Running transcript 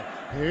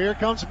Here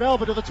comes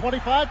Melvin to the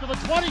 25, to the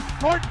 20,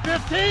 Gordon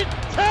 15,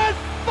 10,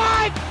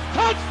 5,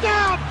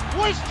 touchdown,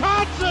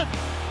 Wisconsin,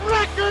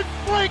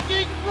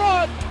 record-breaking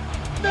run,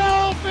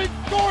 Melvin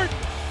Gordon,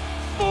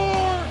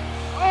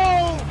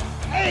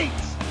 408.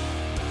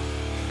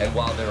 And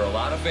while there are a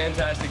lot of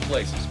fantastic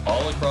places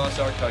all across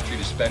our country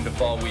to spend a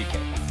fall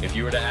weekend, if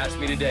you were to ask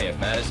me today if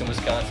Madison,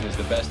 Wisconsin is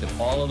the best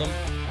of all of them,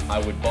 I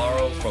would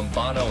borrow from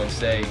Bono and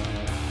say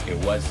it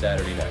was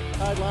Saturday night.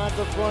 Sideline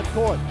the front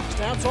court,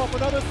 snaps off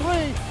another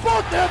three,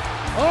 booked it!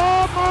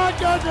 Oh my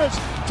goodness,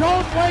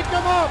 don't wake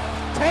him up,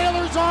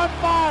 Taylor's on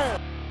fire!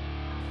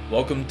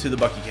 Welcome to the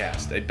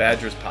BuckyCast, a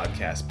Badgers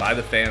podcast by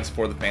the fans,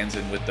 for the fans,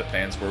 and with the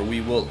fans, where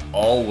we will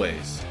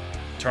always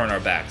turn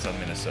our backs on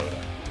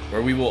Minnesota,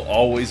 where we will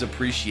always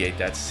appreciate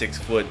that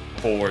 6'4",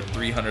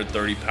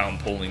 330-pound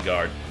pulling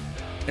guard,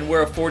 and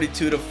where a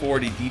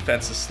 42-40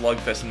 defensive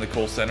slugfest in the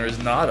Kohl Center is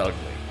not ugly.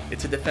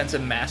 It's a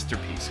defensive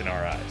masterpiece in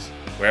our eyes.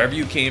 Wherever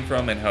you came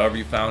from and however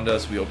you found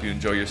us, we hope you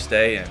enjoy your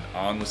stay, and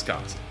on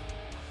Wisconsin.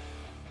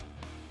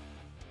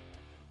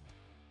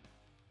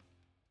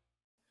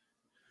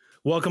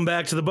 Welcome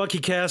back to the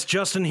BuckyCast.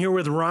 Justin here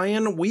with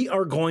Ryan. We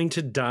are going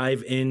to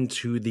dive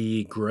into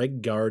the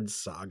Greg Gard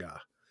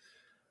saga.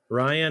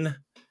 Ryan,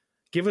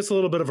 give us a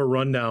little bit of a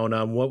rundown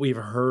on what we've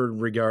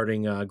heard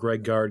regarding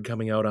Greg Gard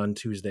coming out on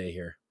Tuesday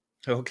here.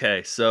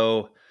 Okay,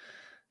 so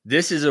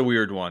this is a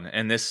weird one,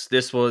 and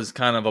this was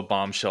kind of a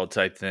bombshell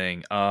type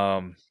thing.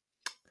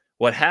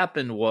 What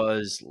happened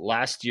was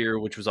last year,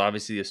 which was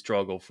obviously a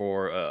struggle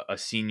for a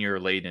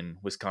senior-laden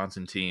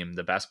Wisconsin team,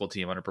 the basketball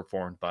team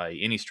underperformed by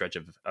any stretch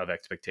of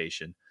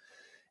expectation.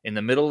 In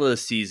the middle of the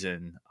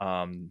season,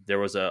 there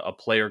was a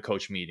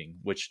player-coach meeting,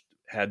 which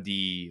had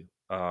the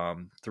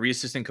three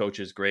assistant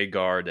coaches, Greg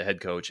Gard, the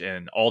head coach,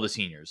 and all the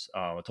seniors,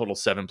 a total of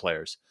 7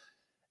 players.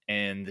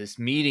 And this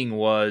meeting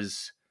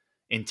was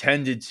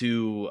intended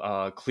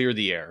to clear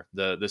the air.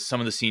 Some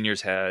of the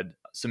seniors had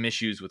some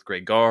issues with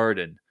Greg Gard,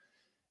 and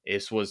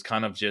this was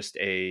kind of just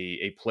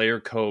a player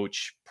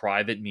coach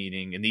private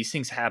meeting. And these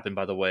things happen,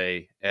 by the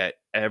way, at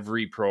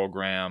every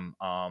program.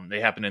 They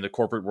happen in the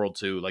corporate world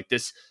too. Like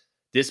this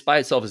by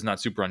itself is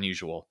not super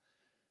unusual.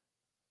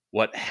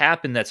 What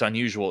happened that's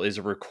unusual is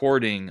a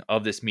recording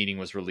of this meeting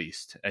was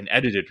released. An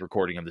edited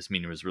recording of this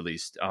meeting was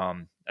released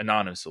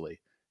anonymously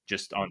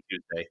just on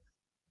Tuesday.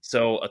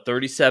 So a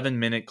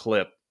 37-minute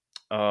clip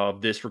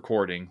of this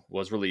recording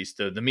was released.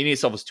 The meeting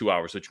itself was 2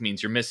 hours, which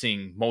means you're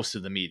missing most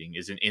of the meeting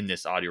is in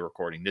this audio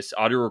recording. This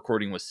audio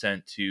recording was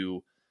sent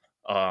to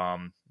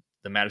the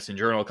Madison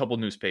Journal, a couple of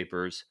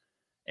newspapers.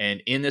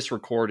 And in this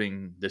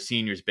recording, the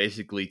seniors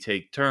basically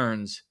take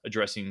turns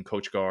addressing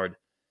Coach Gard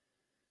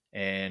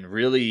and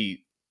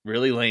really,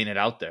 really laying it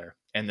out there.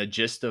 And the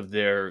gist of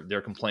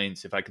their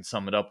complaints, if I could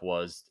sum it up,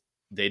 was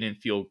they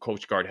didn't feel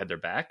Coach Gard had their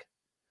back.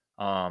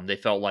 They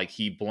felt like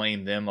he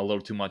blamed them a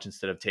little too much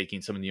instead of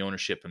taking some of the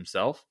ownership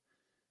himself.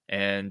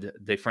 And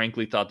they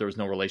frankly thought there was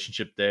no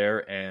relationship there,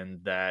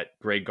 and that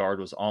Greg Gard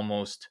was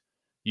almost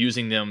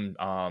using them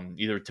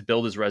either to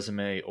build his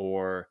resume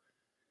or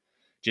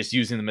just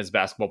using them as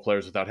basketball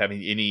players without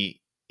having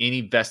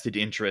any vested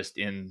interest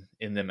in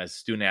them as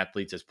student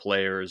athletes, as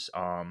players.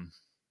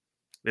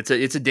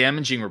 It's a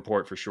damaging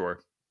report for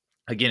sure.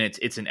 Again,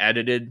 it's an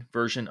edited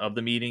version of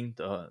the meeting.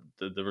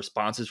 The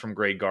responses from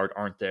Greg Gard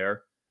aren't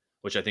there,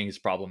 which I think is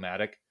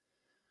problematic.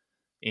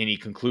 Any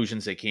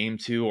conclusions they came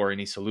to or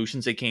any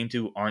solutions they came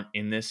to aren't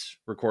in this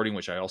recording,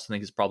 which I also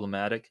think is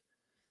problematic.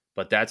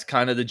 But that's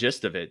kind of the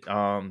gist of it.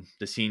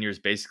 The seniors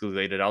basically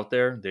laid it out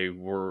there. They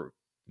were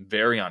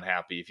very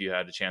unhappy. If you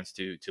had a chance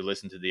to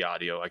listen to the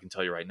audio, I can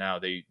tell you right now,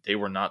 they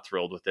were not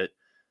thrilled with it.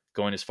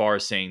 Going as far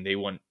as saying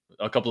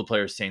a couple of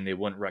players saying they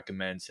wouldn't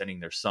recommend sending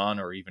their son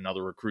or even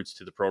other recruits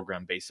to the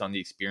program based on the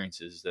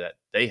experiences that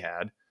they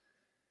had.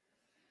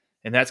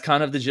 And that's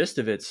kind of the gist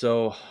of it.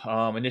 So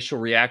initial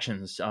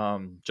reactions,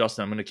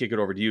 Justin, I'm going to kick it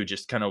over to you.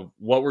 Just kind of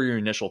what were your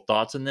initial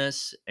thoughts on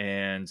this,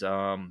 and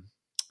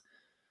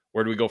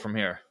where do we go from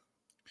here?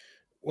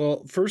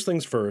 Well, first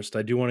things first,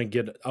 I do want to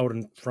get out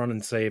in front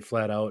and say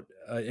flat out,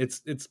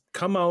 it's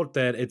come out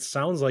that it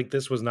sounds like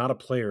this was not a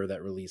player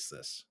that released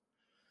this.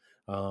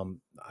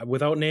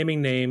 Without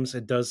naming names,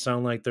 it does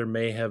sound like there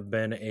may have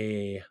been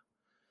a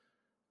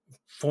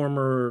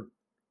former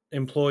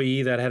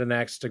employee that had an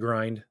axe to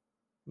grind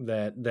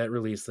that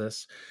released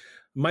this.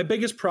 My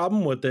biggest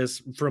problem with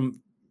this,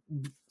 from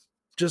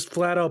just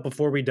flat out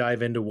before we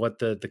dive into what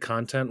the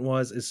content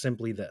was, is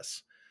simply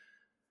this.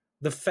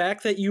 The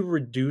fact that you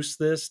reduce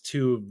this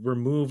to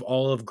remove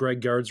all of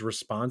Greg Gard's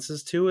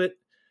responses to it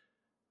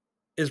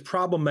is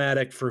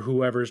problematic for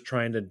whoever's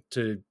trying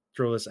to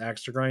throw this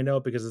axe to grind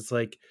out, because it's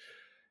like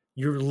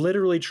you're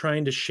literally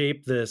trying to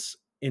shape this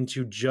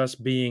into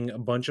just being a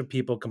bunch of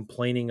people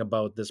complaining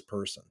about this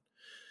person.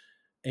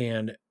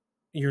 And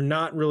you're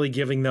not really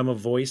giving them a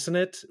voice in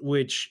it,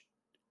 which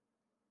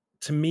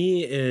to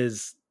me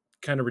is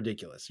kind of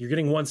ridiculous. You're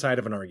getting one side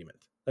of an argument.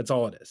 That's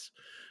all it is.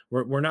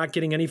 We're not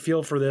getting any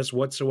feel for this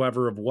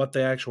whatsoever of what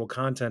the actual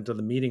content of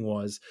the meeting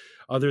was,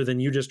 other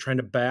than you just trying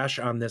to bash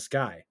on this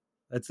guy.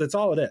 That's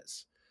all it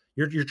is.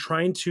 You're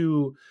trying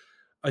to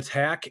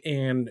attack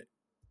and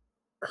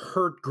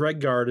hurt Greg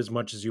Gard as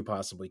much as you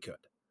possibly could.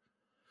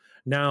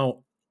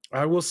 Now,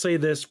 I will say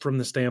this from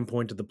the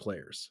standpoint of the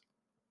players.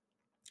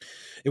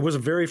 It was a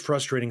very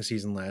frustrating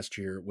season last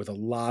year with a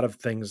lot of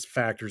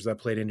factors that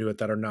played into it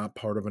that are not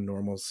part of a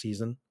normal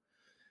season.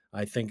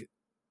 I think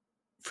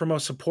from a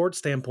support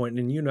standpoint,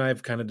 and you and I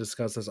have kind of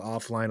discussed this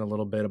offline a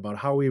little bit about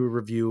how we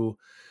review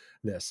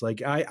this.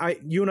 Like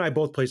you and I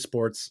both play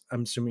sports.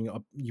 I'm assuming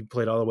you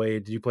played all the way.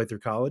 Did you play through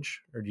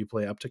college or do you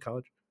play up to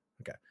college?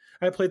 Okay.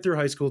 I played through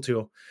high school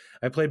too.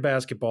 I played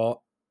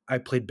basketball. I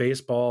played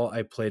baseball.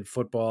 I played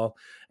football.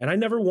 And I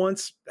never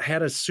once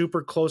had a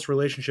super close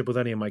relationship with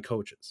any of my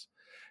coaches.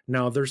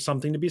 Now, there's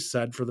something to be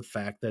said for the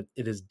fact that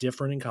it is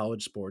different in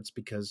college sports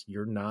because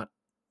you're not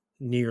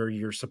near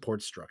your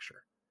support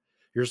structure.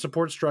 Your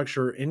support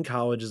structure in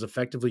college is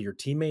effectively your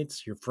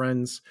teammates, your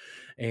friends,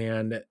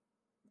 and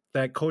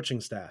that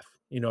coaching staff,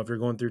 if you're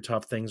going through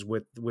tough things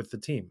with the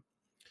team.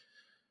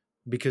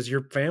 Because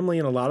your family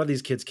in a lot of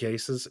these kids'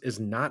 cases is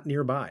not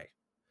nearby.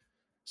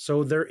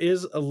 So there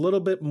is a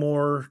little bit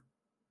more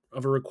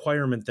of a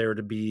requirement there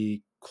to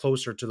be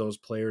closer to those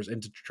players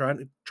and to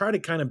try to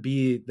kind of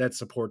be that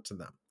support to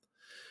them.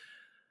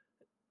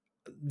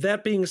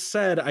 That being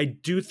said, I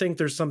do think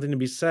there's something to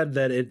be said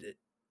that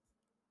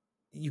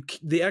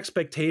the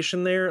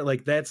expectation there,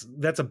 like that's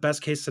a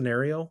best case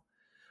scenario.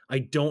 I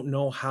don't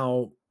know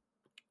how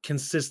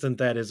consistent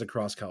that is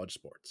across college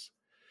sports.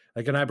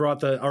 Like, and I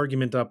brought the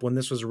argument up when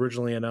this was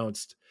originally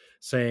announced,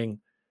 saying,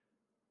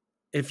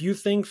 if you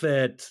think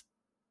that,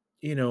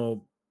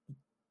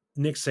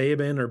 Nick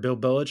Saban or Bill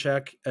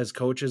Belichick as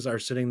coaches are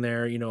sitting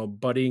there,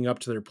 buddying up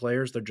to their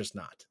players, they're just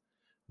not.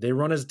 They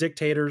run as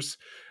dictators.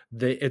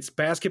 It's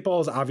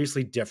basketball is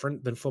obviously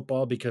different than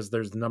football because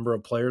there's the number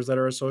of players that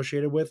are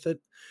associated with it.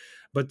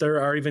 But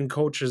there are even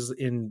coaches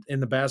in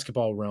the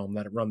basketball realm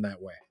that run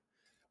that way,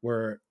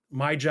 where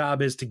my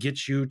job is to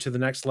get you to the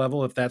next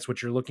level if that's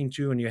what you're looking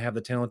to and you have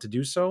the talent to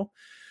do so.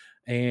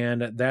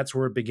 And that's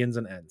where it begins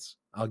and ends.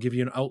 I'll give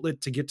you an outlet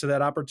to get to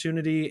that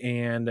opportunity.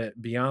 And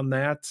beyond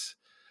that,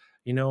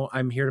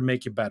 I'm here to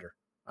make you better.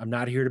 I'm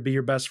not here to be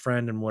your best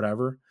friend and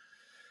whatever.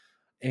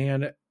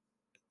 And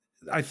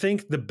I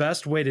think the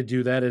best way to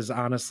do that is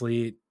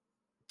honestly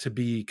to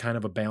be kind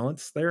of a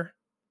balance there,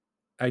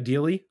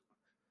 ideally.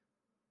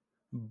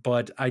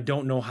 But I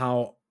don't know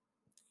how,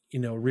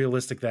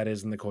 realistic that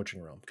is in the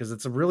coaching realm, because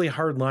it's a really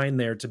hard line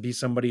there to be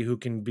somebody who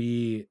can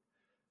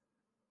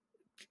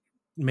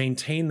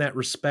maintain that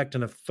respect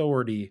and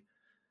authority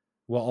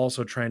while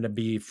also trying to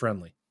be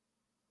friendly.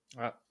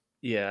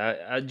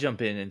 I'd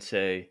jump in and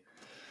say,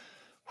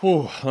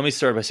 let me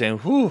start by saying,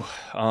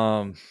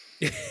 because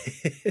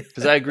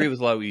I agree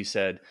with a lot of what you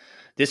said.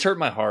 This hurt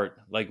my heart,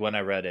 like when I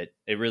read it.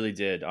 It really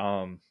did.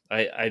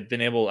 I've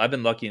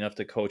been lucky enough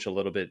to coach a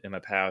little bit in my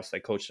past. I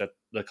coached at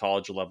the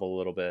college level a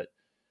little bit,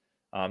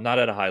 not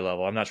at a high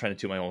level. I'm not trying to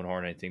toot my own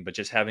horn or anything, but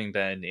just having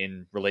been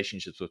in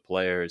relationships with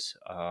players,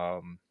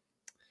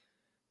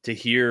 to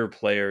hear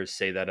players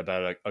say that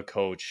about a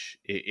coach,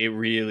 it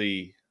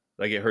really,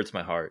 like, it hurts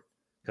my heart.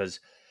 Because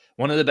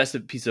one of the best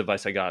pieces of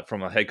advice I got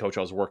from a head coach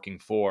I was working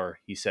for,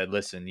 he said,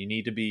 listen, you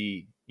need to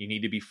be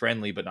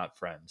friendly, but not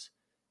friends.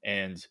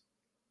 And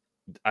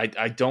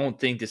I don't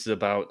think this is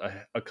about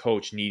a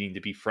coach needing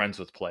to be friends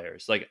with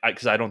players,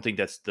 because I don't think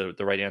that's the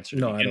right answer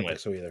to begin I don't with. think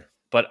so either.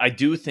 But I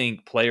do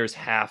think players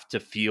have to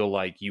feel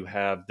like you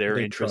have their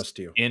interest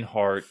in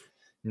heart,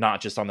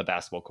 not just on the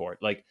basketball court.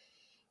 Like,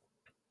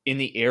 in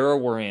the era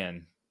we're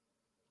in,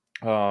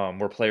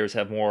 where players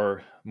have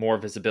more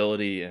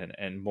visibility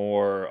and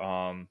more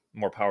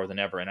power than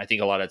ever, and I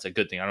think a lot of that's a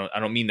good thing. I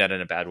don't mean that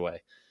in a bad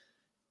way.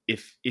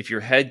 If your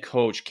head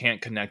coach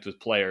can't connect with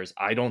players,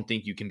 I don't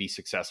think you can be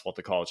successful at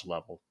the college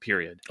level,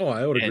 period. Oh,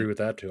 I would agree with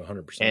that too,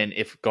 100%. And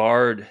if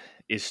Gard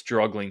is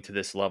struggling to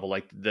this level,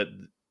 like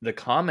the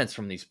comments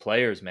from these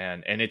players,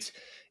 man, and it's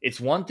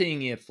one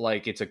thing if,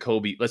 like, it's a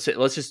Kobe,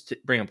 let's just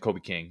bring up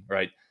Kobe King,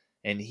 right?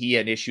 And he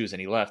had issues and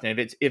he left. And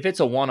if it's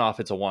a one-off,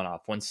 it's a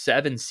one-off. When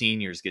seven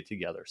seniors get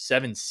together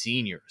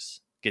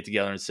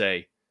and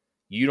say,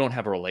 you don't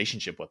have a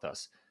relationship with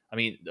us. I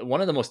mean,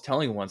 one of the most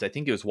telling ones, I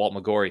think it was Walt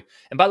McGorry.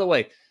 And by the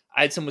way,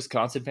 I had some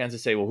Wisconsin fans that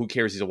say, well, who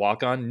cares? He's a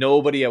walk-on.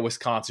 Nobody at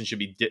Wisconsin should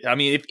be. I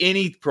mean, if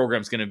any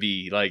program's going to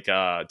be like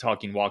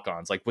talking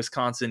walk-ons, like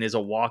Wisconsin is a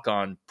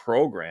walk-on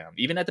program,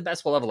 even at the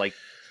basketball level, like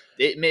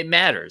it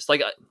matters.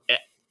 Like,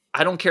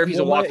 I don't care if he's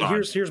a walk-on.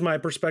 Here's my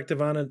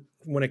perspective on it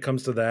when it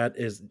comes to that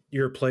is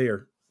you're a player.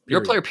 Period.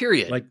 You're a player,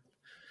 period. Like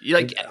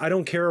I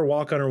don't care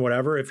walk-on or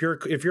whatever. If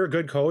you're a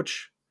good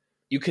coach,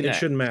 you can. It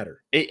shouldn't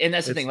matter. And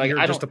that's the thing. Like,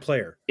 you're just a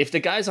player. If the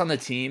guy's on the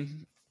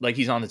team, like,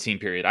 he's on the team,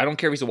 period. I don't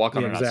care if he's a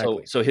walk-on or exactly.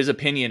 not. So his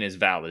opinion is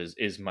valid.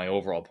 Is my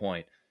overall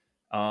point.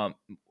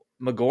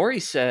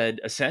 McGorry said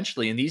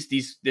essentially, and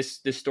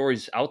this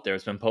story's out there.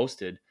 It's been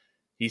posted.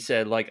 He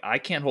said, like, I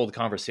can't hold a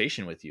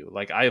conversation with you.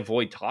 Like, I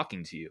avoid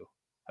talking to you.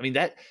 I mean,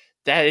 that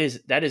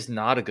is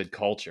not a good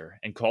culture,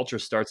 and culture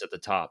starts at the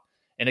top.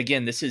 And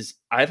again,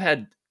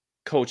 I've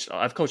coached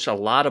a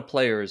lot of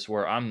players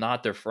where I'm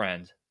not their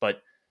friend,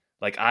 but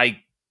like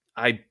I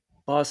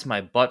bust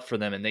my butt for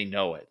them, and they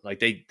know it. Like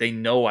they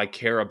know I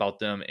care about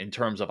them in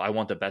terms of I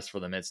want the best for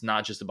them. It's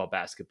not just about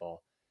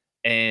basketball.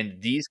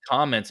 And these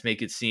comments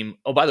make it seem,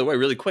 oh, by the way,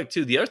 really quick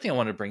too, the other thing I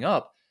wanted to bring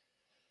up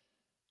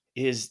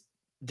is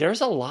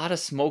there's a lot of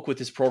smoke with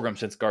this program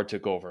since Gard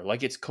took over.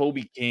 Like it's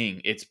Kobe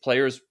King, it's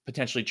players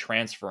potentially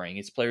transferring,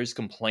 it's players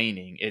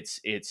complaining, it's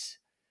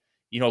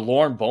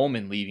Lauren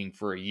Bowman leaving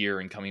for a year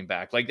and coming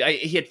back. Like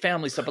he had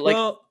family stuff, but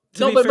like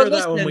but listen,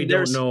 that one we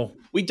don't know.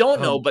 We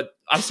don't know, but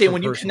I'm saying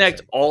when you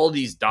connect all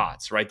these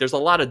dots, right? There's a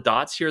lot of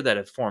dots here that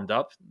have formed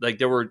up. Like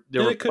there were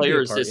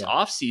players this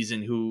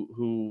offseason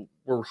who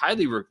were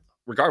highly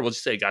regarded. We'll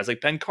just say guys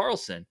like Ben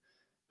Carlson,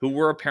 who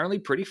were apparently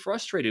pretty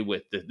frustrated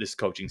with this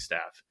coaching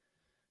staff.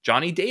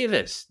 Johnny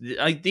Davis,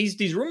 like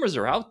these rumors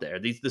are out there.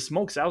 The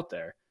smoke's out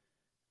there.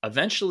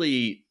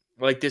 Eventually,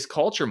 like this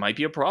culture might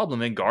be a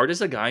problem, and Gard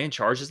is a guy in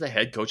charge as the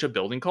head coach of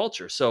building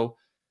culture. So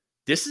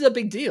this is a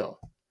big deal.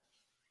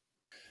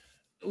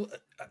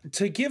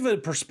 To give a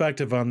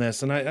perspective on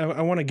this, and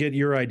I want to get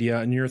your idea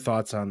and your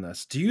thoughts on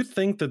this. Do you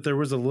think that there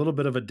was a little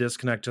bit of a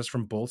disconnect just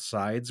from both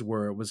sides,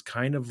 where it was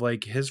kind of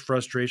like his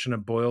frustration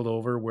had boiled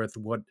over with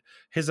what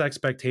his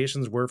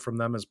expectations were from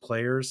them as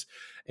players,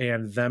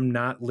 and them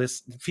not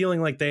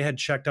feeling like they had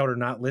checked out or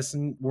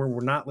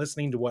were not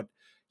listening to what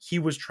he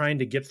was trying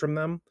to get from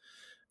them,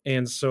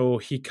 and so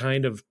he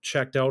kind of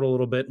checked out a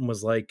little bit and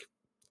was like,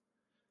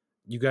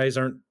 "You guys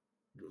aren't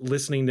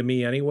listening to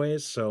me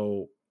anyways,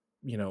 so."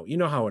 You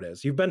know how it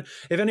is.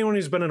 If anyone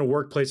who's been in a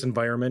workplace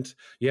environment,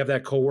 you have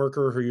that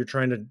coworker who you're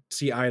trying to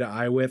see eye to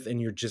eye with,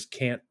 and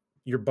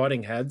you're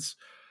butting heads.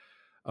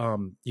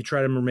 You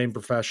try to remain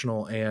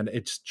professional, and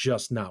it's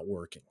just not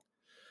working.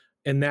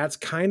 And that's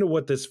kind of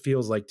what this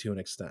feels like to an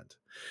extent.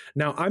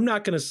 Now, I'm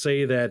not going to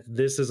say that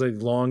this is a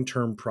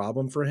long-term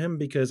problem for him,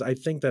 because I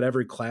think that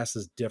every class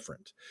is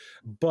different,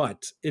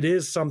 but it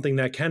is something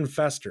that can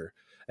fester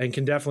and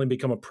can definitely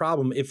become a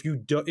problem if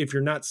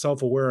you're not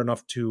self-aware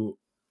enough to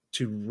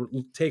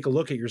take a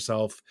look at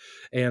yourself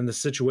and the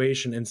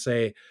situation and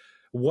say,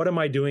 what am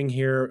I doing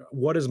here?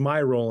 What is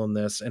my role in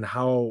this? And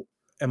how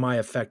am I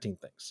affecting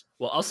things?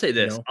 Well, I'll say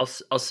this.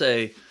 I'll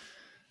say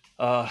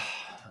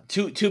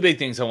two big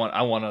things I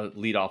want to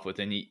lead off with.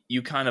 And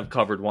you kind of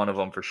covered one of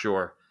them for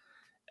sure.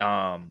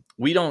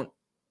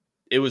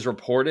 It was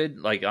reported,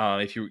 like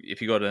if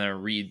you go to there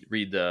and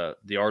read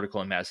the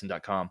article in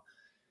Madison.com,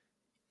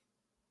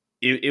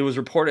 it was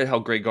reported how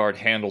Greg Gard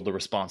handled the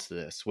response to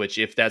this, which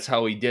if that's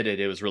how he did it,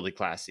 it was really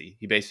classy.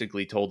 He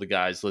basically told the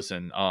guys,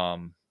 listen,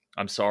 I'm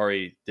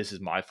sorry. This is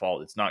my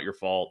fault. It's not your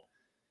fault.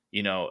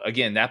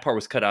 Again, that part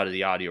was cut out of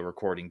the audio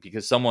recording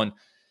because someone,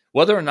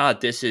 whether or not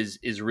this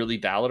is really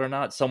valid or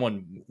not,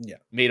 someone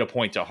made a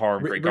point to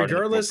harm Greg Gard.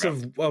 Regardless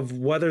of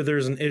whether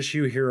there's an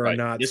issue here or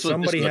not,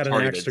 somebody had an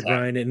axe to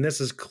grind, and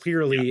this is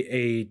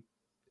clearly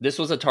this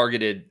was a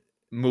targeted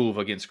move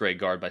against Greg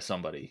Gard by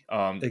somebody.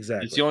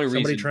 Exactly. It's the only reason,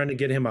 somebody trying to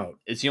get him out.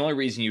 It's the only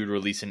reason you would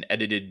release an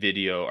edited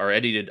video or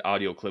edited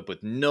audio clip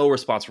with no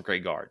response from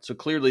Greg Gard. So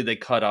clearly they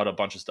cut out a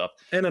bunch of stuff.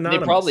 And anonymous.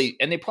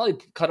 They probably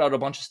cut out a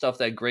bunch of stuff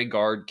that Greg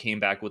Gard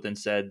came back with and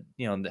said,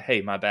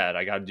 hey, my bad.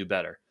 I got to do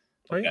better.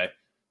 Okay. Right.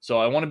 So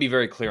I want to be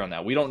very clear on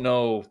that. We don't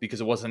know,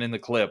 because it wasn't in the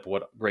clip,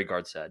 what Greg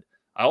Gard said.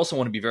 I also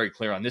want to be very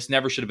clear on this.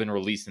 Never should have been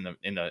released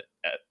in the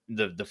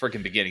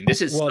freaking beginning.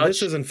 This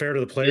isn't fair to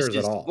the players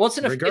at all. Well,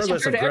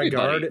 regardless of Greg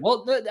Gard.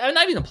 Well,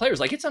 not even the players.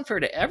 Like, it's unfair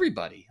to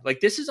everybody. Like,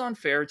 this is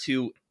unfair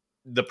to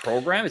the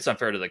program. It's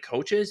unfair to the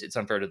coaches. It's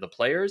unfair to the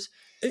players.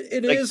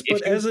 It is,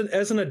 but as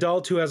an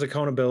adult who has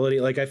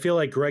accountability, like I feel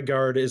like Greg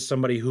Gard is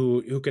somebody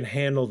who can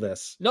handle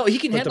this. No, he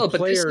can handle it,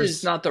 but this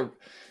is not the.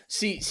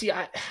 See,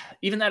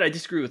 even that I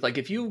disagree with. Like,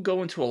 if you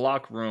go into a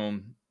locker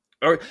room.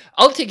 Or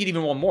I'll take it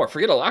even one more.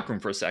 Forget a locker room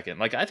for a second.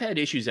 Like, I've had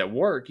issues at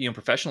work,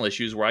 professional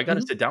issues where I got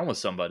to sit down with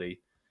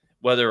somebody,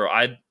 whether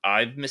I've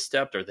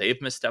misstepped or they've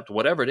misstepped,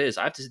 whatever it is.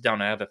 I have to sit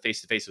down and have a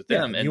face-to-face with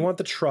them. And you want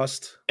the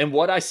trust. And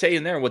what I say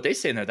in there and what they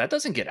say in there, that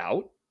doesn't get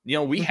out.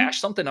 We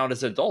hash something out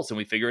as adults and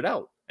we figure it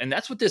out. And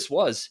that's what this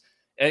was.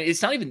 And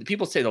it's not even,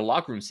 people say the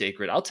locker room's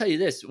sacred. I'll tell you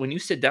this, when you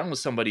sit down with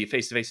somebody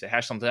face-to-face to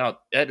hash something out,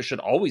 that should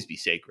always be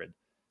sacred.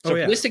 So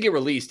for this to get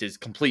released is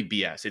complete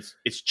BS.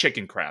 It's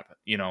chicken crap,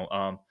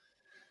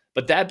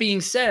 But that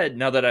being said,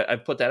 now that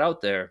I've put that out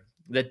there,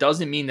 that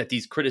doesn't mean that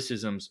these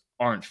criticisms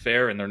aren't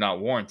fair and they're not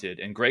warranted.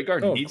 And Greg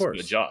Gard needs to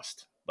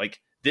adjust. Like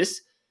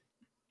this,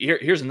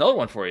 here's another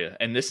one for you.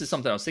 And this is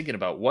something I was thinking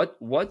about.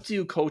 What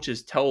do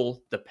coaches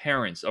tell the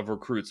parents of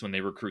recruits when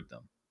they recruit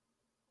them?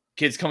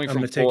 Kids coming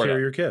from Florida. I'm going to take care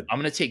of your kid. I'm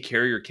going to take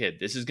care of your kid.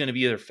 This is going to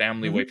be their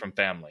family away from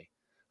family.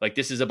 Like,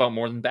 this is about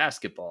more than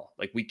basketball.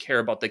 Like, we care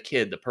about the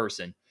kid, the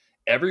person.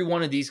 Every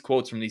one of these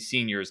quotes from these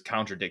seniors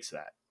contradicts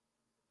that.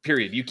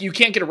 Period. You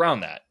can't get around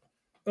that.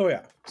 Oh,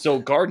 yeah. So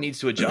Gard needs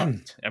to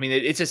adjust. I mean,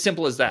 it's as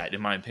simple as that, in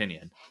my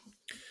opinion.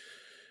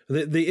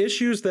 The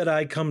issues that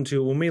I come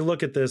to when we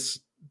look at this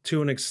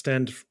to an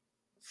extent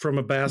from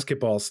a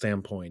basketball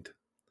standpoint,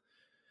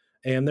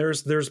 and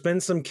there's been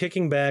some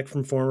kicking back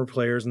from former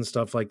players and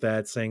stuff like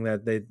that, saying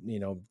that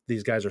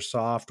these guys are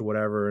soft,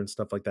 whatever, and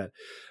stuff like that.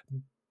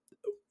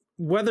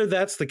 whether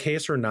that's the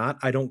case or not,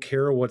 I don't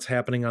care what's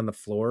happening on the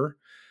floor.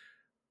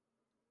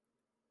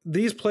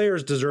 These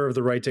players deserve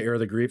the right to air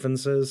the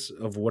grievances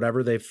of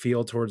whatever they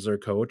feel towards their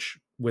coach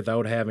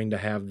without having to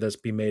have this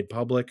be made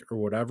public or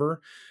whatever.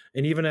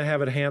 And even to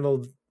have it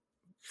handled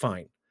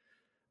fine.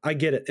 I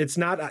get it. It's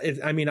not,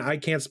 I mean, I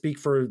can't speak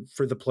for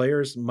the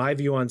players. My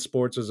view on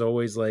sports is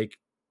always like,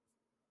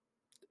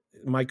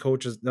 my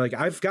coaches, like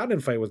I've gotten in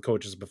a fight with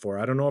coaches before.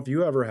 I don't know if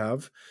you ever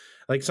have.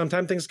 Like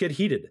sometimes things get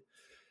heated.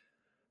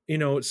 You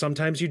know,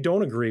 sometimes you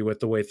don't agree with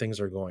the way things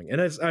are going, and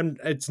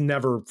it's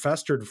never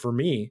festered for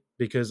me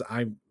because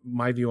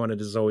my view on it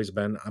has always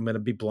been, I'm going to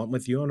be blunt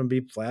with you, I'm going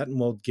to be flat, and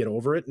we'll get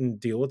over it and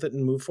deal with it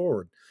and move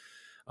forward.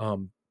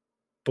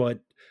 But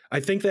I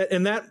think that,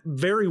 and that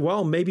very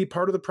well may be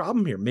part of the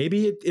problem here.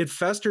 Maybe it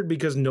festered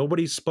because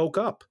nobody spoke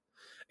up,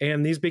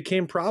 and these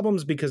became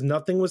problems because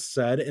nothing was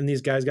said, and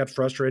these guys got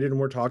frustrated and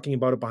were talking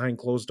about it behind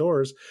closed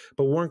doors,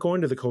 but weren't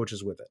going to the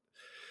coaches with it.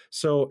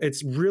 So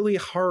it's really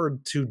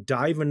hard to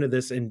dive into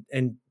this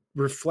and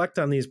reflect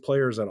on these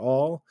players at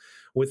all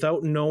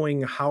without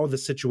knowing how the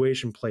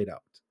situation played out.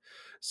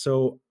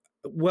 So,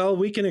 well,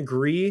 we can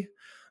agree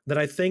that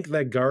I think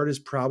that Gard is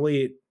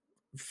probably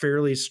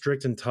fairly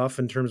strict and tough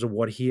in terms of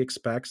what he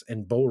expects.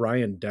 And Bo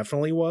Ryan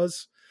definitely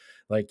was.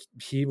 Like,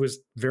 he was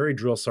very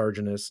drill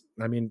sergeant-ish.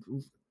 I mean,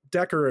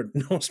 Decker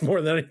knows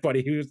more than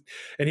anybody,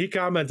 and he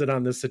commented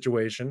on this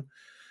situation.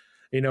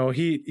 You know,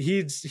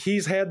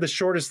 he's had the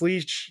shortest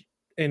leash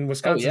in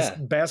Wisconsin's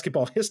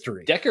basketball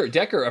history.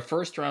 Decker, a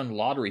first-round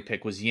lottery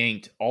pick, was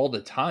yanked all the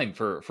time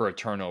for a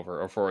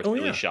turnover or for a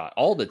three shot.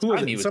 All the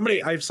time he was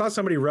yanked. I saw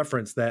somebody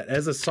reference that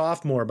as a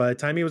sophomore. By the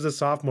time he was a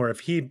sophomore,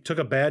 if he took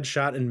a bad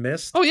shot and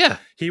missed,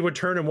 he would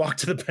turn and walk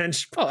to the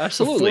bench. Oh,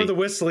 absolutely. Before the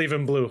whistle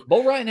even blew.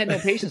 Bo Ryan had no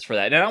patience for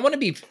that. And I want to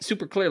be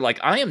super clear. Like,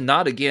 I am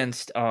not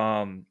against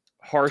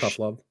harsh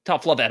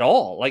tough love at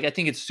all. Like, I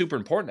think it's super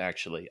important,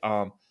 actually.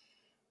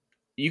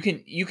 You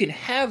can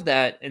have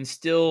that and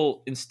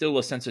still instill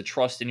a sense of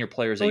trust in your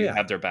players that you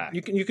have their back.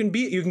 You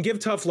can give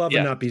tough love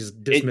and not be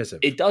dismissive.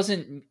 It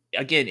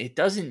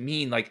doesn't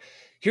mean like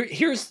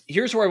here's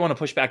where I want to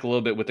push back a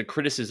little bit with the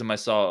criticism I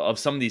saw of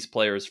some of these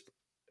players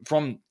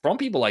from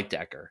people like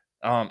Decker,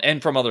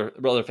 and from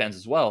other fans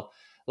as well.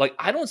 Like,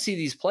 I don't see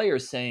these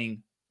players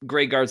saying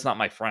Greg Gard's not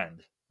my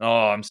friend.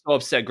 Oh, I'm so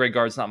upset Greg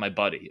Gard's not my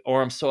buddy,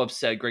 or I'm so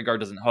upset Greg Gard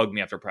doesn't hug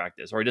me after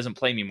practice, or he doesn't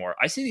play me more.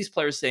 I see these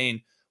players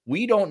saying,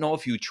 we don't know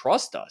if you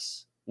trust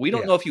us. We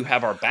don't know if you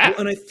have our back.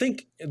 Well, and I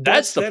think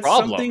that's the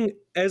problem. Something,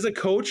 as a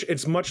coach,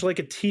 it's much like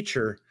a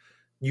teacher.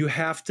 You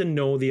have to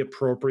know the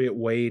appropriate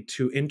way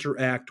to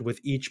interact with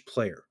each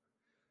player.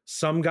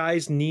 Some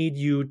guys need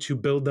you to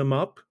build them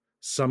up.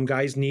 Some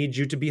guys need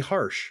you to be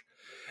harsh.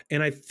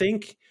 And I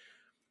think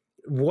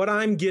what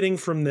I'm getting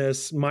from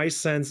this, my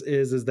sense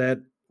is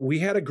that we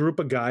had a group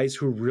of guys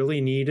who really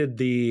needed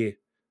the,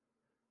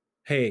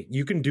 hey,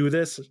 you can do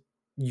this.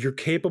 You're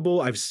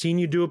capable. I've seen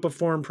you do it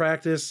before in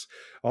practice,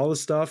 all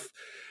this stuff.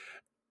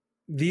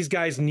 These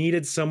guys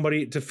needed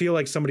somebody to feel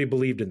like somebody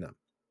believed in them.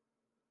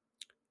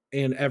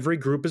 And every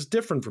group is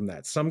different from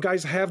that. Some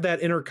guys have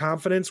that inner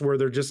confidence where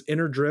they're just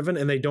inner driven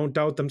and they don't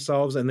doubt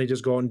themselves and they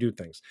just go out and do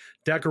things.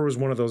 Decker was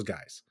one of those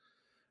guys.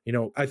 You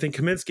know, I think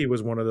Kaminsky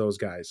was one of those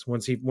guys.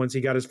 Once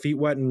he got his feet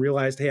wet and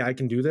realized, hey, I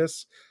can do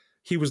this,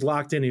 he was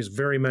locked in. He was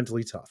very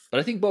mentally tough. But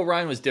I think Bo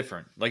Ryan was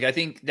different. Like, I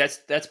think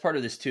that's part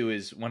of this too,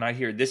 is when I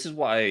hear, this is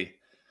why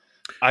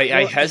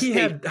I hesitate. He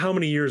had how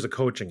many years of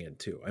coaching in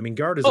too? I mean,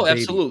 Gard is a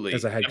baby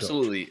as a head coach.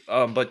 Absolutely.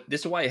 But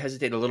this is why I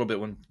hesitate a little bit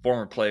when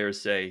former players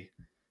say,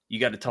 you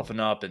got to toughen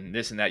up and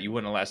this and that. You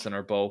wouldn't have lasted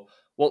under Bo.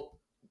 Well,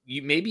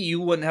 maybe you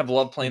wouldn't have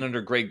loved playing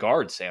under Greg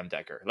Gard, Sam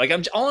Decker. Like,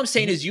 all I'm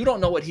saying is you don't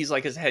know what he's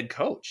like as a head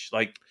coach.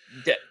 Like,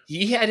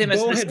 he had him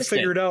as an assistant. Bo had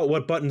figured out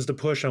what buttons to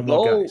push on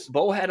what guys.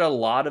 Bo had a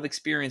lot of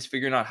experience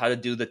figuring out how to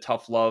do the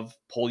tough love,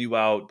 pull you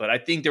out. But I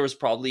think there was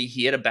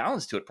he had a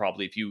balance to it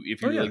probably if you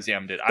really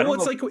examined it.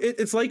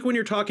 It's like when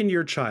you're talking to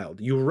your child.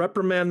 You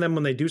reprimand them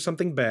when they do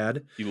something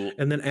bad,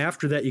 and then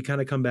after that you kind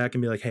of come back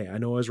and be like, hey, I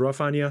know I was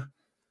rough on you.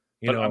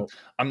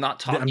 I'm not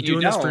talking you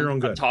doing down. This for your own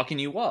good. I'm talking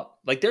you up.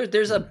 Like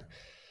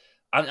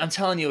I'm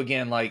telling you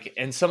again, like,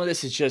 and some of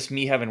this is just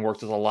me having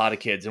worked with a lot of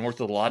kids and worked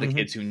with a lot of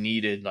kids who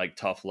needed like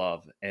tough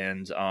love.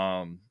 And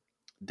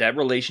that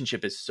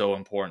relationship is so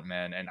important,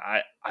 man. And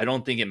I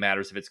don't think it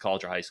matters if it's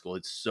college or high school.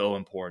 It's so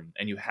important.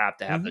 And you have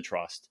to have the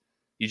trust.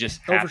 You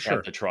just have to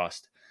have the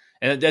trust.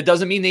 And that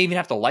doesn't mean they even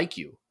have to like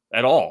you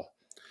at all.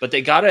 But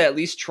they got to at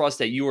least trust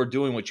that you are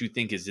doing what you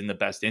think is in the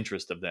best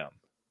interest of them.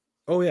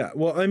 Oh, yeah.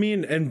 Well, I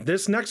mean, and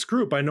this next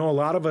group, I know a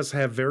lot of us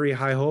have very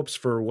high hopes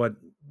for what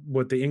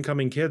the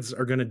incoming kids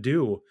are going to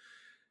do.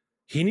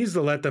 He needs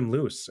to let them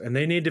loose, and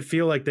they need to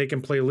feel like they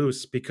can play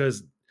loose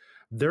because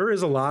there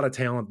is a lot of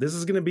talent. This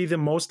is going to be the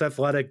most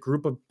athletic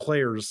group of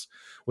players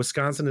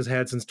Wisconsin has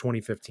had since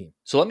 2015.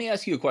 So let me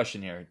ask you a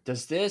question here.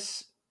 Does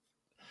this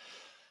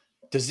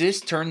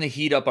turn the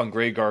heat up on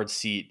Greg Gard's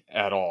seat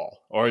at all?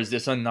 Or is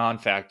this a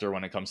non-factor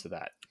when it comes to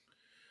that?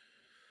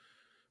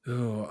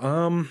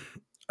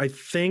 I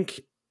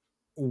think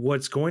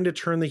what's going to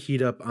turn the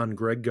heat up on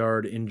Greg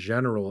Gard in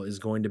general is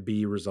going to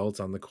be results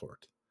on the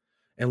court.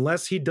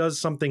 Unless he pulls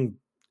something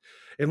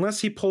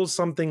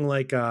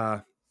like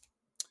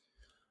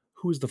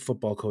who's the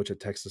football coach at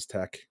Texas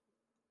Tech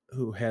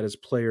who had his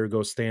player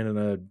go stand in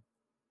a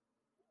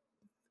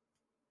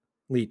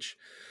Leach.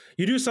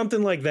 You do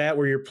something like that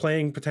where you're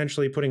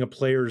potentially putting a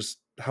player's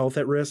health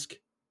at risk.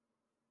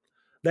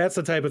 That's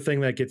the type of thing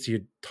that gets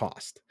you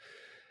tossed.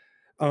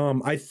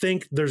 I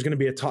think there's going to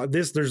be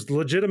there's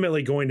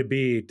legitimately going to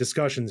be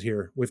discussions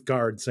here with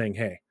Gard saying,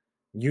 hey,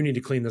 you need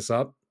to clean this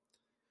up.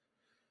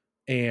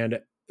 And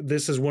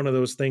this is one of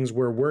those things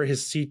where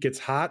his seat gets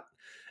hot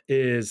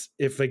is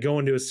if they go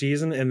into a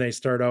season and they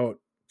start out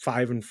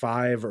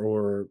 5-5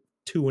 or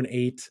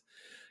 2-8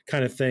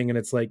 kind of thing. And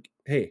it's like,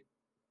 hey,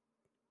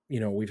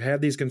 we've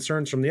had these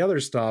concerns from the other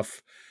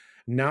stuff.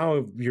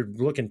 Now you're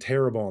looking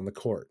terrible on the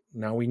court.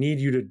 Now we need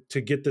you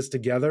to get this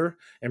together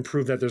and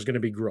prove that there's going to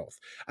be growth.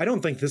 I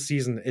don't think this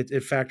season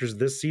it factors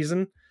this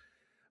season,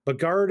 but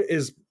Gard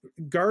is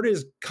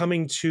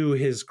coming to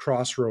his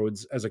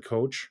crossroads as a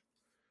coach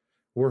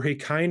where he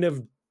kind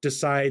of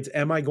decides,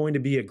 am I going to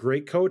be a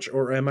great coach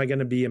or am I going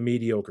to be a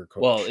mediocre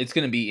coach? Well, it's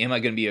going to be, am I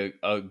going to be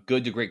a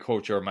good to great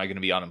coach or am I going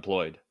to be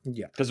unemployed?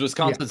 Yeah. Because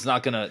Wisconsin's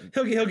not going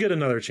to... He'll get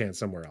another chance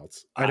somewhere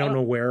else. I don't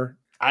know where.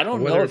 I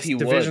don't know if he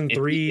Division would.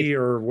 3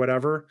 or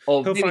whatever.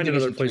 Oh, he'll find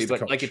another place to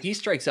coach. Like if he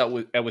strikes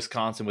out at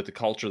Wisconsin with the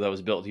culture that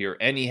was built here,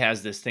 and he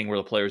has this thing where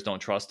the players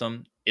don't trust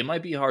him, it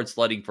might be hard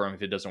sledding for him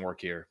if it doesn't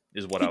work here.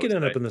 Is what he could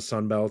end up in the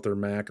Sun Belt or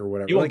MAC or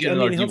whatever. He won't get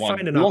another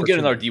D1. He won't get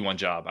another D1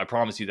 job. I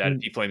promise you that.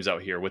 If he flames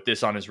out here with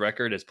this on his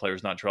record, as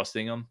players not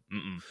trusting him.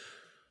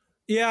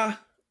 Yeah,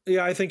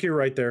 I think you're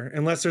right there.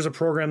 Unless there's a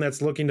program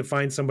that's looking to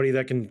find somebody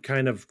that can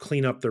kind of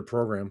clean up their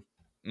program.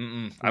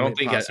 I don't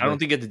think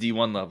at the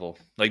D1 level.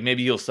 Like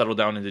maybe he'll settle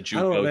down into JUCO.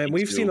 I don't know, man.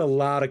 We've seen a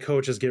lot of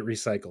coaches get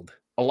recycled.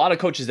 A lot of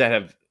coaches that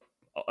have.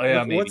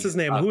 What's his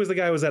name? Who was the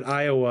guy who was at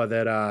Iowa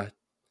that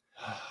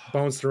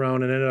bounced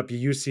around and ended up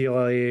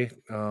UCLA,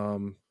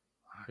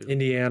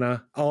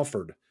 Indiana,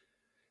 Alford?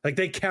 Like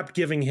they kept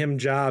giving him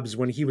jobs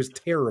when he was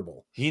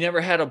terrible. He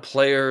never had a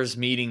players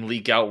meeting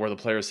leak out where the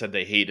players said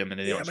they hate him and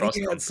they don't trust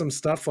him. He had some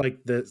stuff like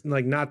this,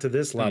 like not to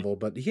this level,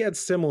 but he had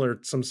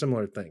some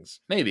similar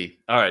things. Maybe.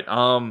 All right.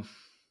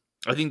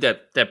 I think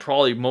that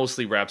probably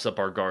mostly wraps up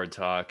our Gard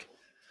talk.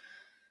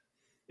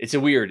 It's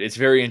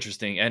very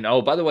interesting. And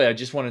by the way, I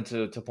just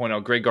wanted to point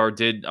out, Greg Gard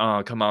did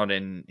come out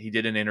and he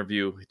did an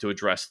interview to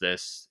address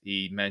this.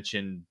 He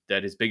mentioned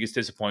that his biggest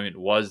disappointment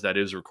was that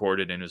it was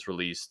recorded and was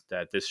released,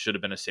 that this should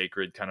have been a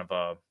sacred kind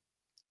of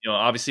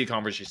obviously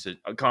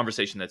a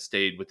conversation that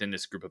stayed within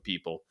this group of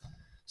people.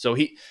 So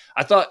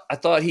I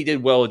thought he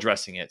did well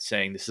addressing it,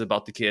 saying this is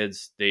about the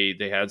kids. They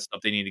had stuff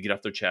they need to get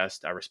off their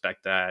chest. I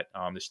respect that.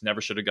 This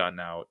never should have gotten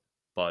out,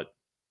 but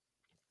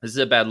this is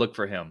a bad look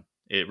for him.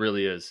 It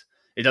really is.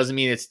 It doesn't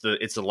mean it's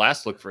the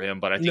last look for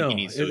him, but I think he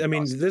needs to. I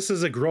mean, this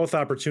is a growth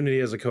opportunity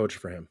as a coach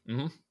for him.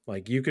 Mm-hmm.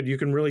 Like you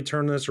can really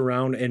turn this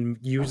around and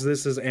use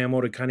this as ammo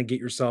to kind of get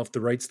yourself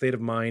the right state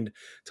of mind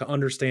to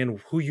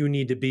understand who you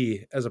need to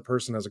be as a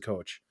person, as a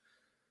coach,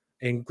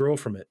 and grow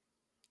from it.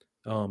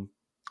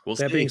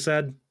 Being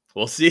said,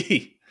 we'll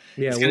see.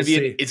 Yeah,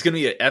 it's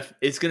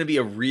gonna be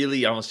a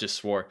really, I almost just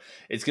swore.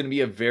 It's gonna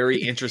be a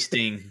very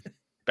interesting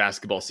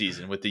basketball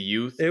season with the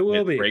youth. It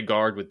will be Greg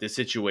Gard with this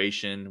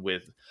situation.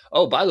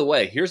 By the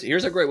way, here's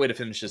a great way to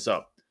finish this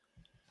up.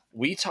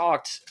 We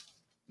talked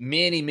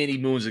many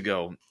moons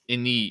ago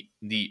in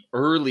the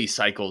early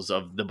cycles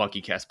of the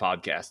BuckyCast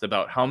podcast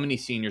about how many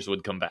seniors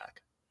would come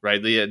back.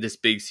 Right, this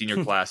big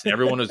senior class, and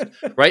everyone was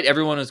right.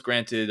 Everyone was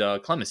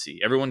granted clemency.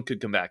 Everyone could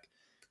come back.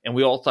 And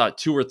we all thought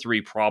 2 or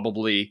 3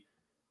 probably.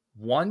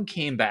 One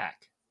came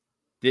back.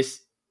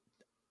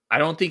 I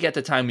don't think at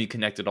the time we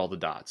connected all the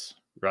dots,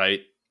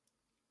 right?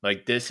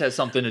 Like this has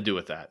something to do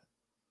with that.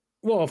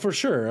 Well, for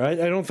sure. I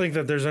don't think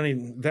that there's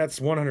that's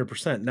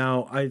 100%.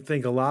 Now, I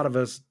think a lot of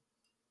us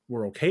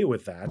were okay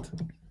with that.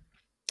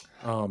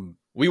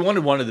 We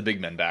wanted one of the big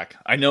men back.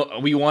 I know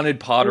we wanted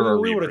Potter or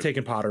we would have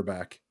taken Potter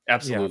back.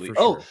 Absolutely. Yeah,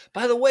 sure.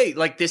 By the way,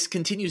 like this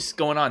continues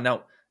going on.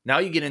 Now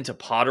you get into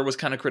Potter was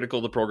kind of critical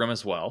of the program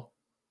as well.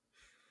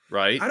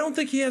 Right? I don't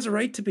think he has a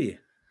right to be.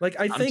 Like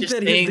I think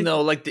that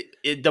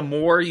the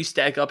more you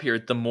stack up here,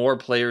 the more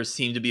players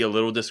seem to be a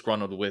little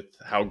disgruntled with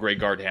how Greg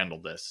Gard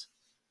handled this.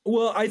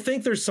 Well, I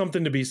think there's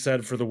something to be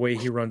said for the way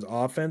he runs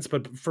offense,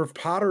 but for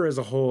Potter as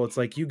a whole, it's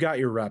like you got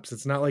your reps.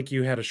 It's not like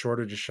you had a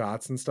shortage of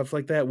shots and stuff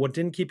like that. What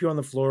didn't keep you on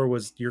the floor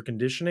was your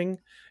conditioning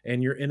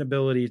and your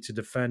inability to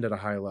defend at a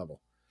high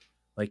level.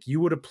 Like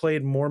you would have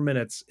played more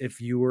minutes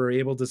if you were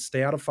able to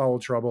stay out of foul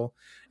trouble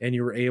and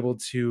you were able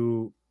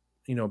to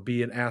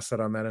be an asset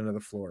on that end of the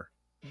floor.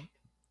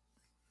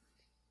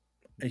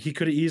 He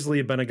could have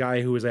easily been a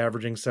guy who was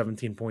averaging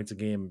 17 points a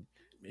game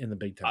in the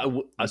Big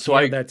Ten.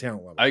 That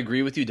talent level. I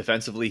agree with you.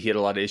 Defensively, he had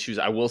a lot of issues.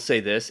 I will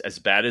say this: as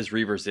bad as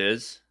Reavers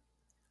is,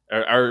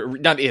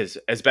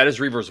 as bad as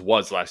Reavers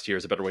was last year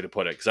is a better way to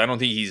put it. Because I don't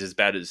think he's as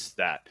bad as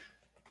that.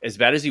 As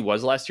bad as he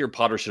was last year,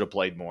 Potter should have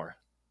played more.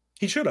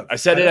 He should have. I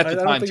said it at the I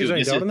don't time think too.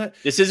 there's any doubt in that.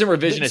 This isn't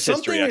revisionist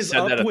Something history. I is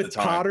said up that at with the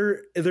time.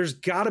 Potter. There's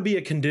got to be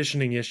a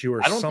conditioning issue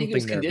or I don't something think it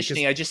was there.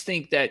 conditioning. I just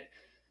think that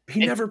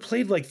He never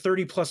played like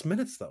 30 plus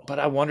minutes though. But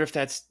I wonder if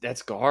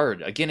that's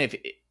guard. Again, if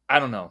I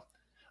don't know.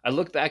 I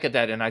look back at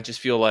that and I just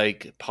feel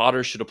like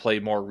Potter should have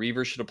played more.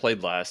 Reavers should have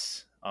played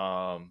less.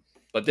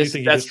 But Do you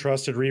think you just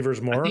trusted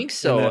Reavers more? I think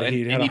so. And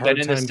he had a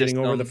hard time getting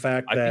over the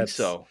fact that I think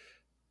so.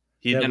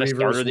 He'd been a Reavers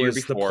starter the year was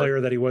before, the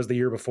player that he was the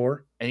year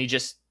before. and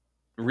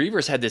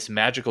Reavers had this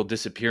magical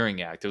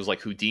disappearing act. It was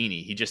like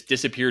Houdini. He just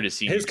disappeared as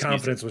senior His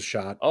confidence season. was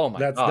shot. Oh my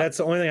God. That's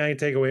the only thing I can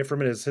take away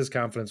from it is his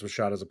confidence was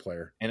shot as a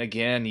player. And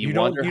again, you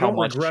don't wonder how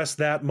much regress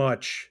that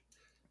much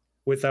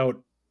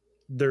without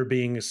there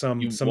being some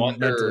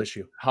mental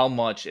issue. How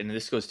much, and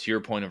this goes to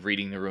your point of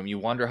reading the room, you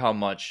wonder how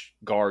much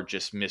guard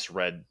just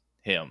misread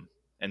him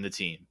and the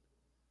team.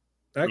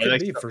 That could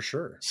be for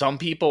sure. Some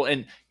people,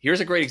 and here's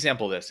a great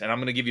example of this, and I'm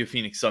going to give you a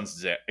Phoenix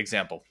Suns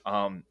example.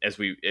 As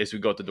we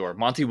go out the door,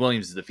 Monty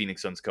Williams is the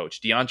Phoenix Suns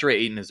coach. DeAndre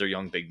Ayton is their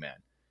young big man.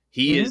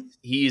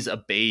 He's a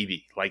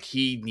baby. Like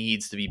he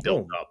needs to be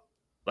built up.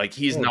 Like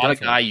he's not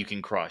definitely a guy you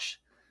can crush.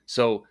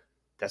 So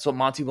that's what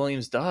Monty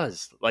Williams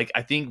does. Like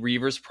I think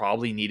Reavers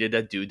probably needed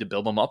that dude to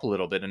build him up a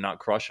little bit and not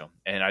crush him.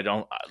 And I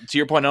don't, to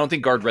your point, I don't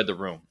think guard read the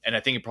room, and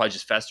I think it probably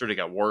just festered. It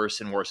got worse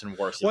and worse and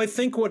worse. Well, I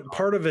think what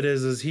part of it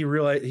is he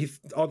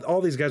realized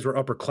all these guys were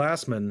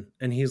upperclassmen,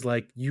 and he's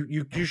like,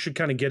 you should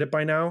kind of get it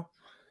by now.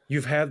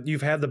 You've had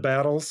the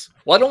battles.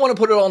 Well, I don't want to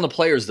put it on the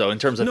players though, in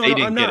terms of they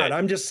didn't get it.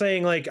 I'm just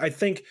saying, like, I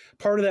think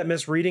part of that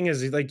misreading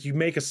is like you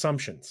make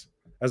assumptions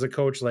as a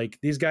coach. Like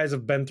these guys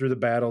have been through the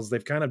battles,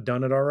 they've kind of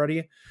done it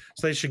already,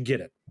 so they should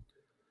get it.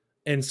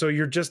 And so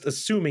you're just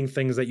assuming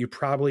things that you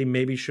probably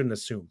maybe shouldn't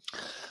assume.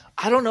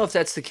 I don't know if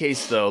that's the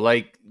case though.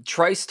 Like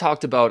Trice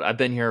talked about, I've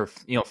been here,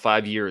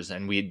 5 years,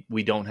 and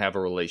we don't have a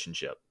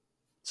relationship.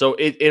 So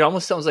it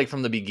almost sounds like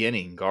from the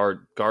beginning,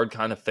 guard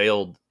kind of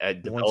failed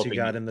at developing. Once you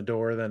got in the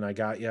door, then I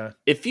got you.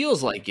 It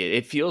feels like it.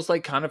 It feels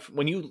like kind of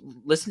when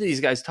you listen to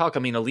these guys talk. I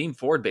mean, Aleem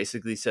Ford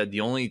basically said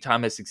the only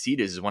time I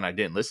succeeded is when I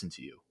didn't listen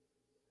to you.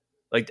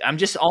 Like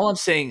all I'm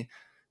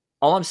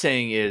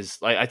saying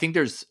is, like, I think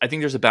there's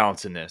a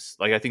balance in this.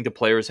 Like I think the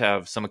players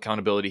have some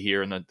accountability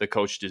here, and the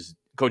coaches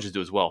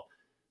do as well.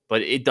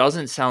 But it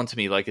doesn't sound to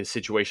me like a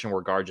situation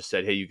where guard just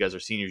said, "Hey, you guys are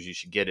seniors, you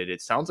should get it."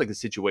 It sounds like a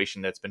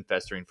situation that's been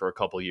festering for a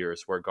couple of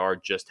years, where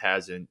guard just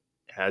hasn't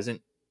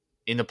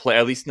in the play,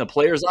 at least in the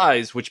players'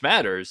 eyes, which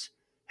matters,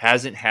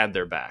 hasn't had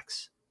their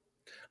backs.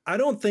 I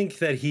don't think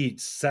that he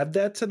said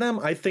that to them.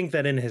 I think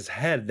that in his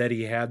head that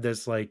he had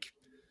this like,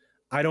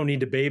 I don't need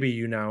to baby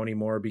you now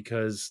anymore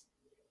because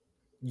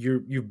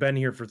you've been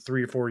here for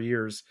 3 or 4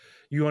 years.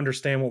 You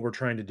understand what we're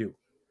trying to do.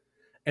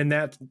 And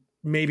that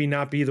maybe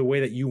not be the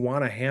way that you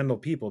want to handle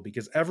people,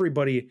 because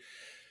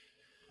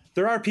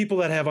there are people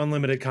that have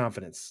unlimited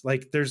confidence.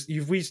 Like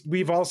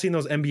we've all seen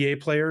those NBA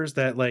players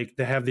that like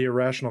they have the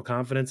irrational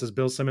confidence, as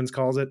Bill Simmons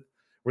calls it,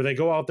 where they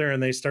go out there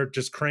and they start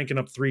just cranking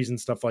up threes and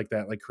stuff like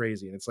that, like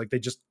crazy. And it's like, they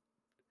just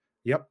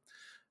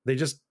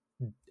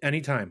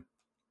anytime.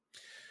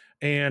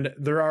 And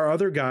there are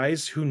other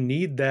guys who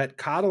need that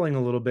coddling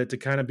a little bit to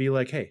kind of be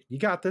like, hey, you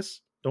got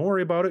this. Don't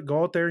worry about it.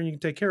 Go out there and you can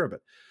take care of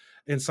it.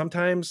 And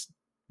sometimes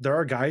there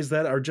are guys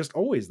that are just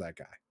always that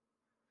guy.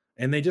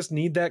 And they just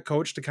need that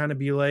coach to kind of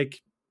be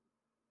like,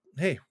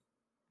 hey,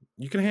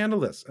 you can handle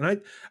this.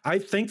 And I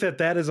think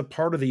that is a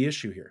part of the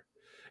issue here,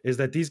 is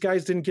that these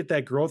guys didn't get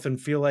that growth and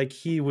feel like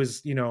he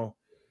was,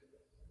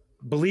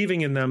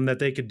 believing in them that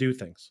they could do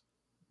things.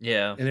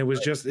 Yeah. And it was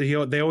just,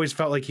 they always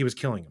felt like he was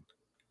killing them.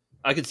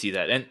 I could see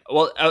that. And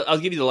well, I'll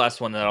give you the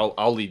last one that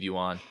I'll leave you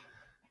on.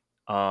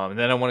 And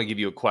then I want to give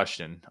you a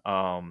question.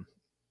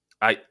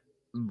 I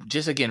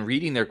just, again,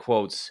 reading their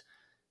quotes,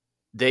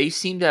 they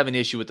seem to have an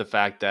issue with the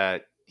fact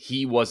that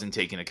he wasn't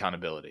taking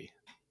accountability.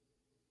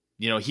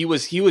 He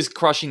was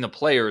crushing the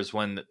players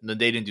when they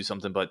didn't do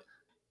something, but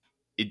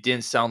it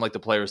didn't sound like the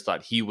players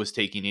thought he was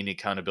taking any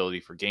accountability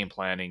for game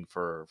planning,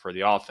 for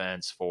the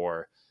offense,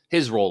 for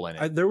his role in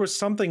it. There was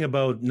something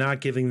about not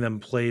giving them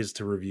plays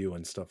to review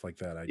and stuff like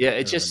that.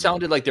 It just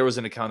sounded like there was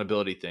an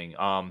accountability thing.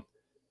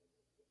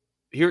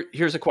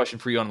 Here's a question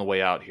for you on the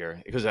way out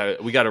here, because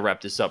we got to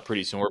wrap this up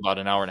pretty soon. We're about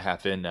an hour and a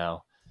half in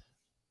now.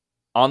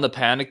 On the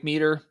panic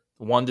meter,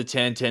 1 to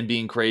 10, 10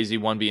 being crazy,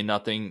 1 being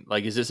nothing.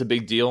 Like, is this a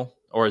big deal?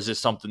 Or is this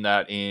something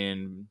that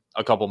in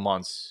a couple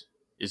months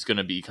is going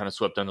to be kind of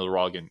swept under the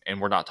rug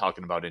and we're not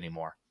talking about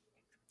anymore?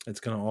 It's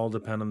going to all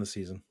depend on the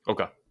season.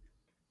 Okay.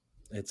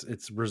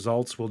 Its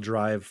results will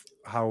drive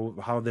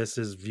how this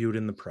is viewed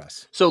in the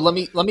press. So let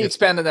me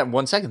expand on that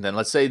 1 second then.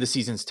 Let's say the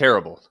season's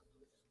terrible.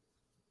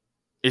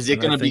 Is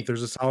it going to be?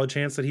 There's a solid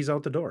chance that he's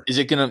out the door. Is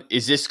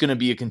this going to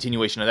be a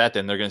continuation of that?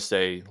 Then they're going to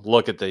say,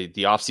 look at the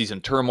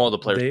offseason turmoil. The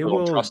players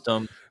don't trust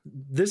them.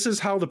 This is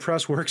how the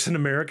press works in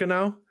America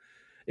now.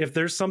 If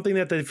there's something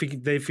that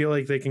they feel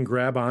like they can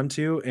grab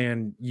onto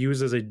and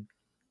use as a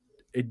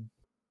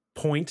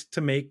point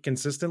to make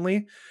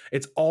consistently,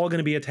 it's all going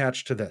to be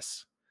attached to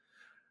this.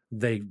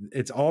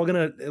 It's all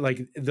gonna,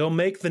 like, they'll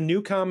make the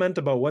new comment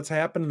about what's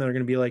happened, and they're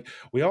gonna be like,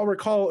 we all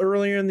recall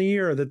earlier in the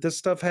year that this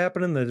stuff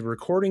happened and the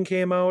recording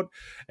came out,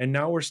 and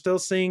now we're still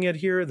seeing it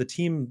here. The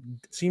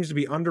team seems to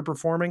be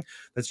underperforming.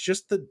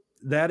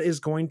 That is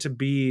going to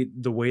be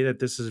the way that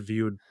this is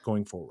viewed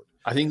going forward.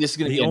 I think this is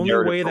going to be the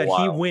only way that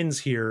he wins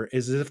here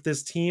is if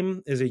this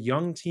team is a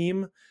young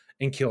team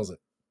and kills it.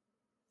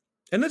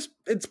 And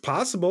it's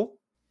possible.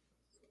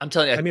 I'm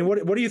telling you. I mean,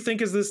 what do you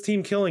think is this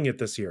team killing it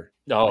this year?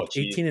 Oh, like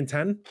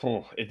 18-10?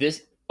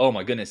 Oh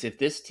my goodness. If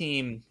this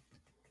team,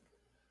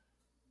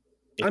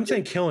 I'm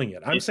saying killing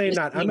it. I'm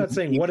not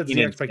saying what is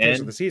the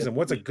expectation of the season.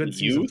 What's a good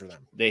season for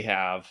them? They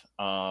have,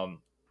 and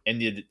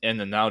the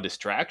now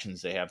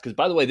distractions they have. Because,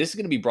 by the way, this is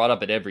going to be brought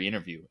up at every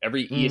interview,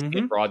 every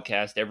ESPN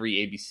broadcast, every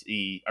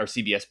ABC or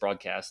CBS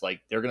broadcast.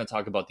 Like, they're going to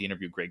talk about the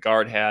interview Greg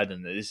Gard had,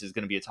 and this is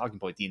going to be a talking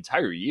point the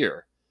entire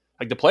year.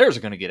 Like, the players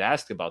are going to get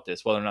asked about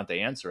this, whether or not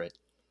they answer it.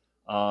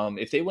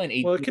 If they went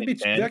 18, well, it could be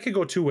 10, that could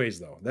go two ways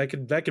though. That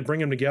could bring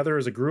them together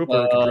as a group,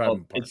 or it could drive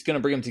them apart. It's going to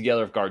bring them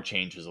together if Gard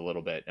changes a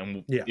little bit,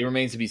 and it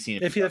remains to be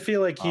seen. If you feel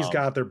like he's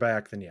got their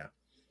back, then yeah.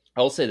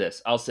 I'll say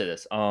this.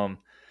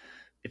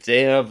 If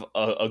they have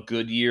a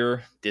good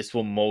year, this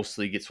will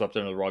mostly get swept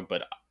under the rug.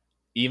 But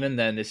even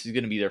then, this is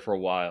going to be there for a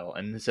while,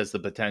 and this has the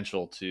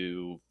potential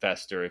to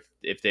fester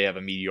if they have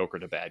a mediocre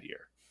to bad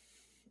year.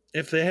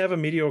 If they have a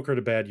mediocre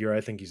to bad year,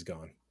 I think he's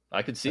gone.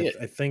 I could see it.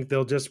 I think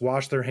they'll just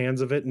wash their hands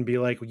of it and be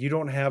like, you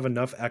don't have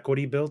enough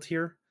equity built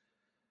here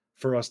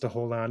for us to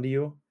hold on to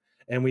you.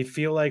 And we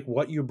feel like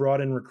what you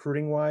brought in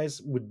recruiting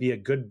wise would be a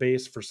good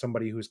base for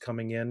somebody who's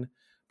coming in,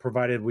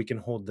 provided we can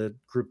hold the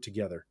group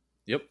together.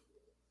 Yep.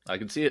 I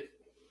can see it.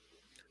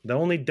 The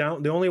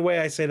only way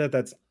I say that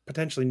that's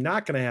potentially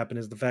not going to happen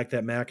is the fact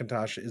that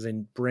McIntosh is a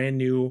brand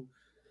new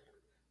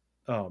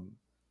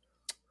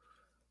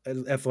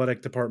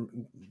athletic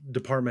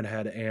department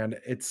head, and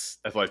it's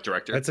athletic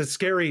director. That's a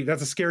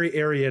scary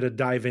area to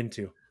dive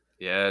into.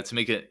 Yeah, to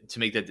make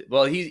that.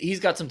 Well,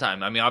 he's got some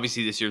time. I mean,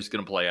 obviously this year's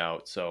going to play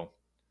out. So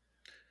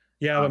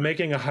yeah, but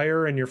making a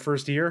hire in your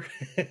first year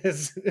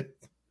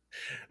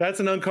that's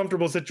an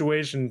uncomfortable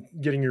situation.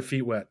 Getting your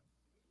feet wet.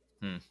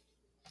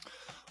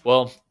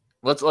 Well,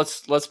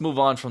 let's move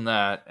on from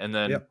that, and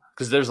then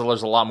because there's a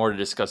lot more to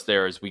discuss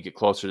there as we get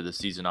closer to the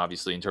season,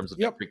 obviously in terms of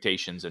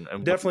expectations and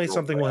definitely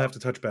something we'll have to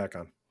touch back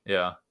on.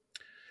 Yeah.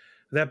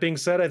 That being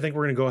said, I think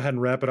we're going to go ahead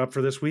and wrap it up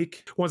for this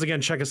week. Once again,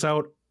 check us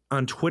out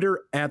on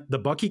Twitter at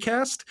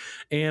TheBuckyCast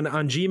and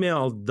on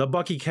Gmail,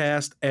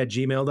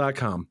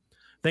 TheBuckyCast@gmail.com.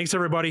 Thanks,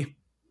 everybody.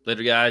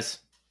 Later, guys.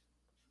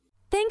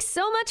 Thanks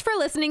so much for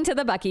listening to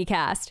the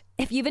BuckyCast.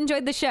 If you've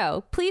enjoyed the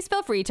show, please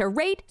feel free to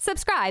rate,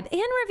 subscribe,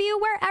 and review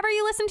wherever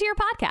you listen to your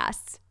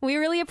podcasts. We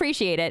really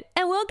appreciate it,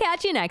 and we'll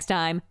catch you next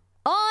time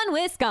on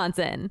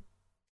Wisconsin.